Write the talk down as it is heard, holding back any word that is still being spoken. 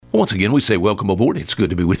Once again, we say welcome aboard. It's good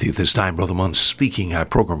to be with you this time. Brother Munn speaking. Our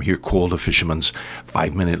program here called A Fisherman's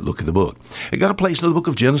 5-Minute Look at the Book. It got a place in the book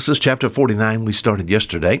of Genesis, chapter 49, we started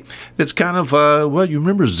yesterday. That's kind of, you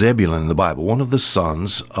remember Zebulun in the Bible, one of the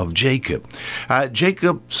sons of Jacob.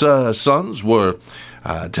 Jacob's sons were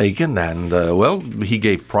taken, and, he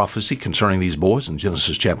gave prophecy concerning these boys in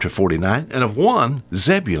Genesis chapter 49. And of one,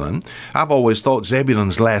 Zebulun, I've always thought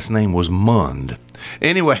Zebulun's last name was Mund.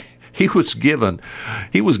 Anyway, He was given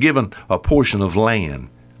a portion of land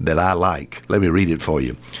that I like. Let me read it for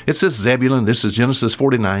you. It says, Zebulun, this is Genesis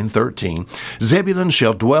 49:13. Zebulun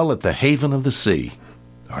shall dwell at the haven of the sea.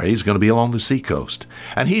 All right, he's going to be along the seacoast.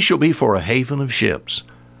 And he shall be for a haven of ships.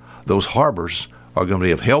 Those harbors are going to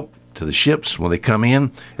be of help to the ships when they come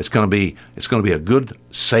in. It's going to be a good,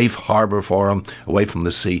 safe harbor for them away from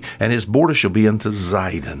the sea. And his border shall be unto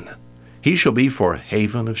Zidon. He shall be for a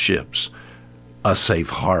haven of ships, a safe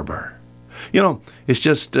harbor. It's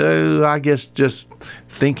just, just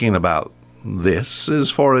thinking about this as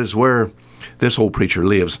far as where this old preacher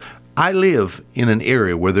lives. I live in an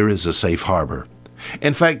area where there is a safe harbor.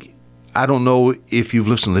 In fact, I don't know if you've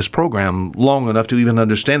listened to this program long enough to even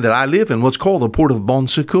understand that I live in what's called the port of Bon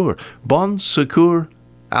Secour,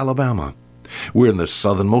 Alabama. We're in the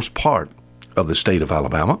southernmost part of the state of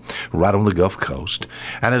Alabama, right on the Gulf Coast.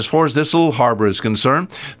 And as far as this little harbor is concerned,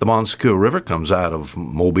 the Bon Secour River comes out of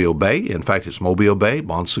Mobile Bay. In fact, it's Mobile Bay,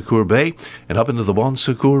 Bon Secour Bay, and up into the Bon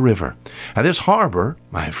Secour River. And this harbor,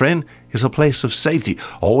 my friend, is a place of safety.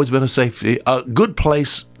 Always been a good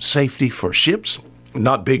place, safety for ships.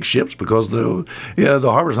 Not big ships, because the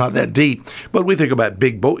harbor's not that deep. But we think about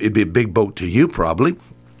big boat. It'd be a big boat to you, probably.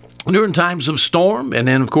 During times of storm, and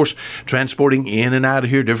then, of course, transporting in and out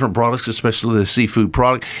of here different products, especially the seafood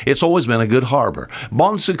product, it's always been a good harbor.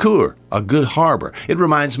 Bon Secour, a good harbor. It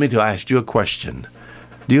reminds me to ask you a question.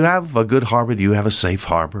 Do you have a good harbor? Do you have a safe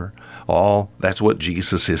harbor? Oh, that's what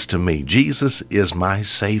Jesus is to me. Jesus is my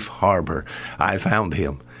safe harbor. I found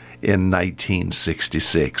him in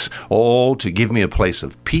 1966. Oh, to give me a place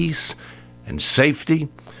of peace and safety.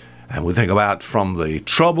 And we think about from the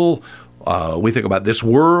trouble. We think about this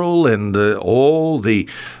world and all the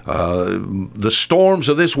storms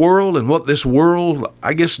of this world and what this world,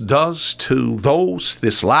 does to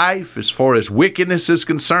this life as far as wickedness is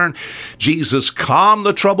concerned. Jesus, calm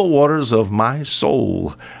the troubled waters of my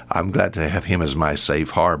soul. I'm glad to have him as my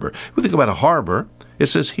safe harbor. We think about a harbor. It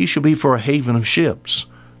says he shall be for a haven of ships.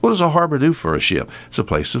 What does a harbor do for a ship? It's a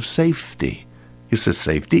place of safety. It says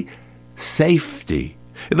safety.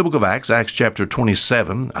 In the book of Acts chapter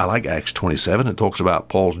 27, I like Acts 27, it talks about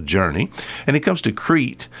Paul's journey, and he comes to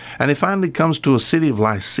Crete, and he finally comes to a city of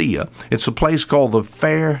Lycia. It's a place called the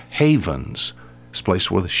Fair Havens. It's a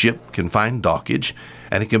place where the ship can find dockage,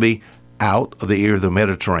 and it can be out of the ear of the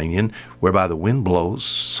Mediterranean, whereby the wind blows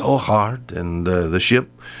so hard, and the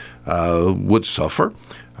ship would suffer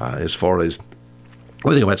as far as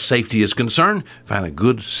everything about safety is concerned. Find a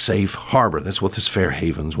good, safe harbor. That's what this Fair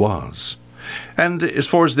Havens was. And as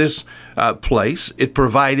far as this place, it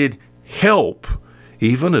provided help,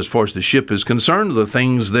 even as far as the ship is concerned, the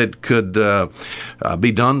things that could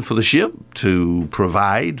be done for the ship to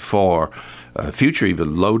provide for future,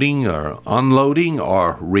 even loading or unloading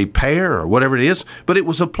or repair or whatever it is. But it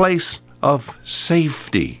was a place of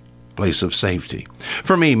safety,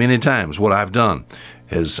 For me, many times, what I've done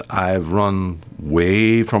is I've run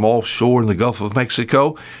way from offshore in the Gulf of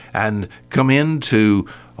Mexico and come into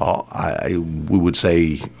we would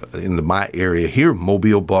say in my area here,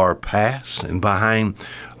 Mobile Bar Pass, and behind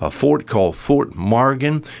a fort called Fort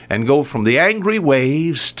Morgan, and go from the angry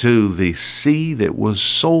waves to the sea that was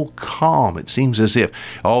so calm. It seems as if,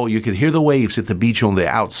 you could hear the waves at the beach on the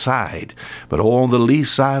outside, but on the lee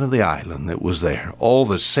side of the island that was there, all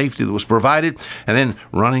the safety that was provided, and then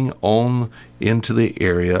running on into the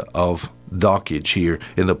area of dockage here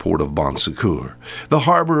in the port of Bon Secour. The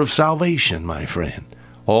harbor of salvation, my friend.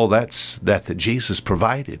 All that Jesus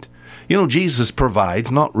provided. Jesus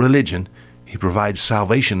provides not religion. He provides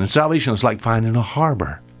salvation. And salvation is like finding a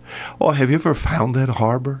harbor. Oh, have you ever found that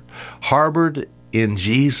harbor? Harbored in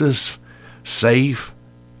Jesus, safe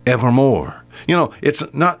evermore. It's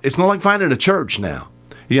not like finding a church now.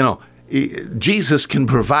 Jesus can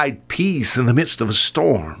provide peace in the midst of a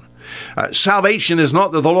storm. Salvation is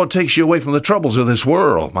not that the Lord takes you away from the troubles of this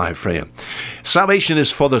world, my friend. Salvation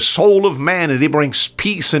is for the soul of man, and He brings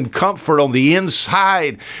peace and comfort on the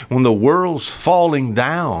inside when the world's falling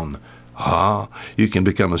down. You can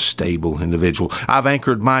become a stable individual. I've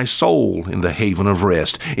anchored my soul in the haven of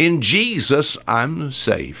rest. In Jesus, I'm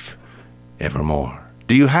safe evermore.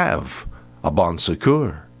 Do you have a Bon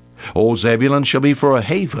Secour? Zebulun shall be for a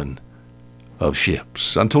haven of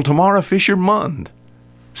ships. Until tomorrow, Fisher Mund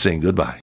saying goodbye.